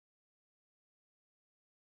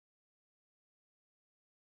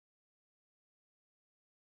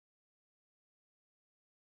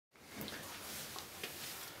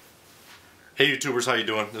Hey YouTubers, how you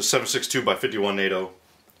doing? This is 762 by 51 NATO.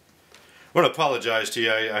 I want to apologize to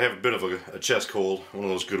you. I have a bit of a chest cold, one of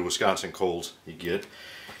those good Wisconsin colds you get.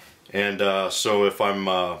 And so if I'm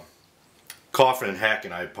coughing and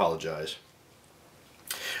hacking, I apologize.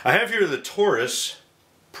 I have here the Taurus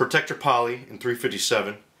protector poly in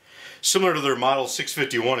 357. Similar to their model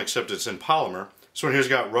 651, except it's in polymer. This one here's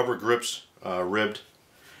got rubber grips, ribbed.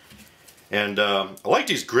 And I like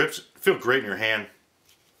these grips, feel great in your hand.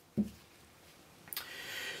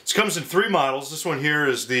 This comes in 3 models. This one here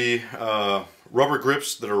is the rubber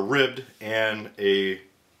grips that are ribbed and a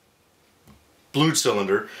blued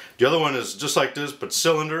cylinder. The other one is just like this, but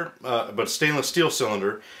cylinder, but stainless steel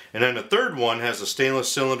cylinder. And then the third one has a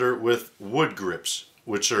stainless cylinder with wood grips,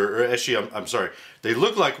 which are actually, I'm sorry, they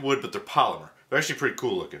look like wood, but they're polymer. They're actually pretty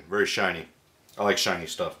cool looking, very shiny. I like shiny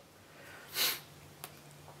stuff.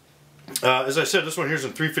 As I said, this one here's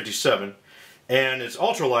in 357. And it's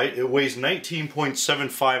ultralight. It weighs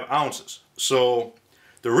 19.75 ounces. So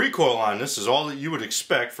the recoil on this is all that you would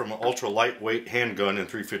expect from an ultra lightweight handgun in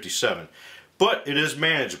 357. But it is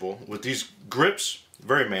manageable. With these grips,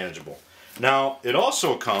 very manageable. Now it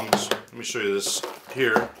also comes, let me show you this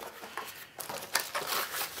here.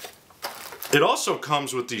 It also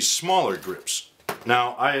comes with these smaller grips.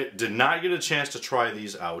 Now I did not get a chance to try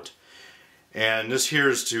these out. And this here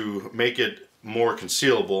is to make it more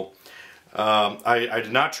concealable. I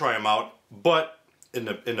did not try them out, but in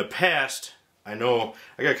the past, I know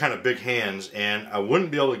I got kind of big hands, and I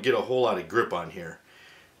wouldn't be able to get a whole lot of grip on here.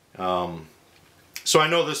 So I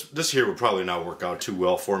know this here would probably not work out too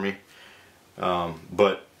well for me,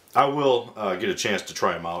 but I will get a chance to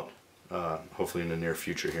try them out, hopefully in the near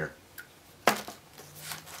future here.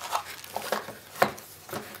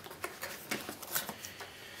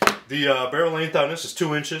 The barrel length on this is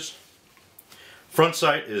 2 inches. Front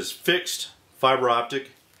sight is fixed fiber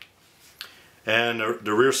optic, and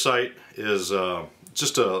the rear sight is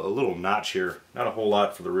just a little notch here, not a whole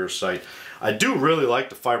lot for the rear sight. I do really like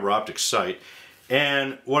the fiber optic sight,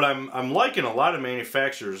 and what I'm liking a lot of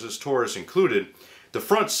manufacturers, this Taurus included, the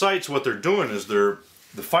front sights, what they're doing is the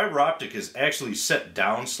fiber optic is actually set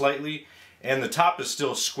down slightly, and the top is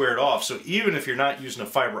still squared off, so even if you're not using a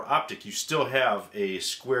fiber optic, you still have a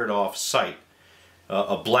squared off sight.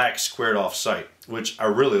 A black squared off sight, which I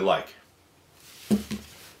really like.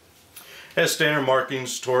 Has standard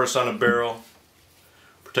markings, Taurus on the barrel,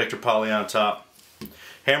 protector poly on top.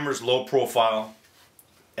 Hammer's low profile,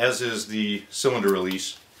 as is the cylinder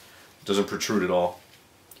release. It doesn't protrude at all.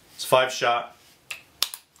 It's 5-shot.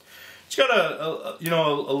 It's got a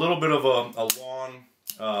little bit of a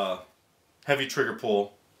long, heavy trigger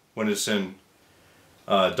pull when it's in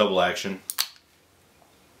double action.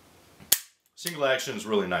 Single action is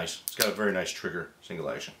really nice. It's got a very nice trigger, single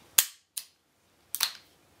action.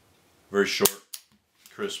 Very short,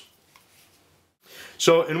 crisp.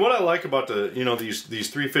 So, and what I like about the,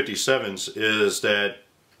 these 357s is that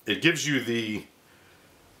it gives you the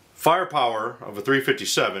firepower of a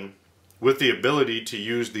 357 with the ability to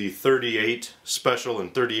use the 38 special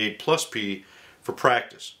and 38 plus P for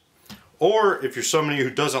practice. Or if you're somebody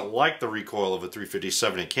who doesn't like the recoil of a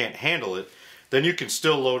 357 and can't handle it, then you can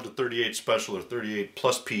still load the 38 special or 38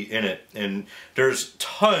 plus P in it, and there's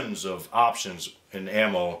tons of options in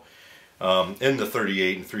ammo in the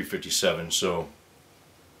 38 and 357. So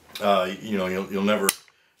you'll never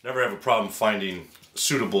have a problem finding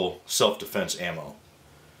suitable self-defense ammo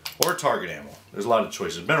or target ammo. There's a lot of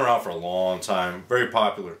choices. Been around for a long time, very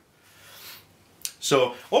popular.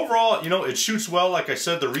 So overall, it shoots well. Like I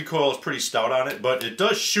said, the recoil is pretty stout on it, but it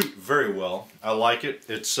does shoot very well. I like it.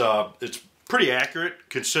 It's pretty accurate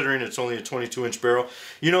considering it's only a 22-inch barrel.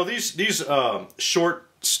 These short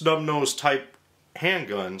snub-nose type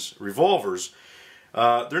handguns, revolvers,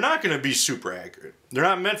 they're not going to be super accurate. They're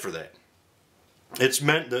not meant for that. It's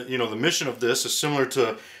meant that, the mission of this is similar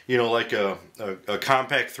to, like a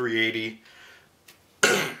compact 380.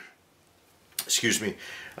 Excuse me.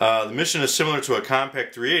 The mission is similar to a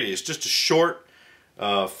compact 380. It's just a short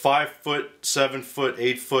 5 foot, 7 foot,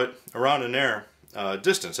 8 foot, around in there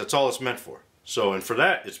distance. That's all it's meant for. So, and for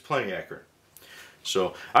that, it's plenty accurate.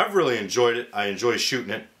 So, I've really enjoyed it. I enjoy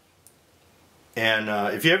shooting it. And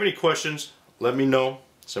if you have any questions, let me know.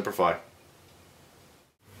 Semper Fi.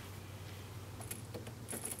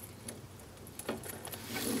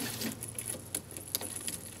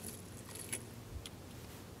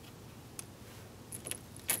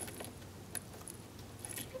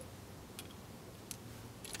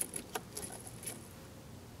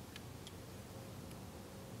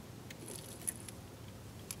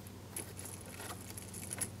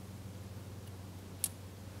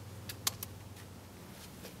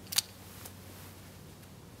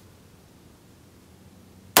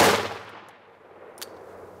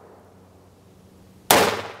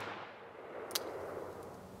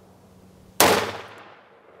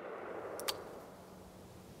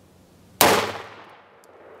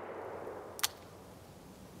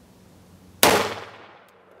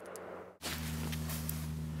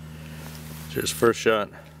 Here's first shot,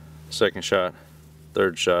 second shot,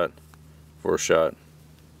 third shot, fourth shot,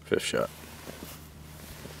 fifth shot.